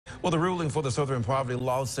Well, the ruling for the Southern Poverty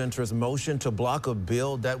Law Center's motion to block a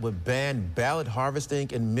bill that would ban ballot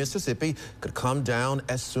harvesting in Mississippi could come down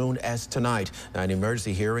as soon as tonight. Now, an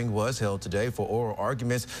emergency hearing was held today for oral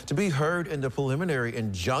arguments to be heard in the preliminary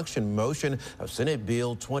injunction motion of Senate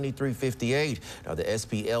Bill 2358. Now, the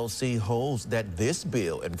SPLC holds that this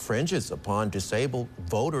bill infringes upon disabled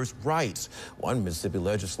voters' rights. One Mississippi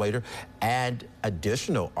legislator and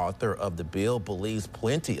additional author of the bill believes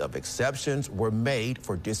plenty of exceptions were made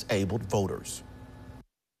for disabled voters.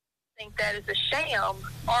 I think that is a sham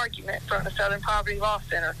argument from the Southern Poverty Law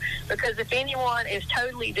Center, because if anyone is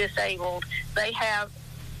totally disabled, they have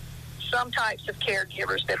some types of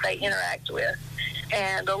caregivers that they interact with,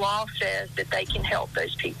 and the law says that they can help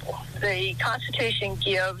those people. The Constitution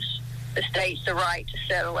gives the states the right to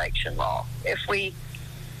set election law. If we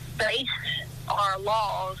base our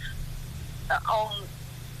laws on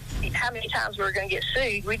how many times we're going to get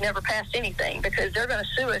sued, we'd never pass anything, because they're going to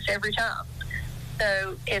sue us every time.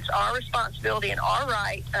 So it's our responsibility and our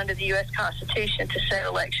right under the U.S. Constitution to set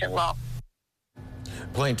election law.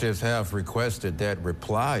 Plaintiffs have requested that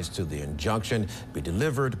replies to the injunction be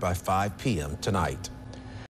delivered by 5 p.m. tonight.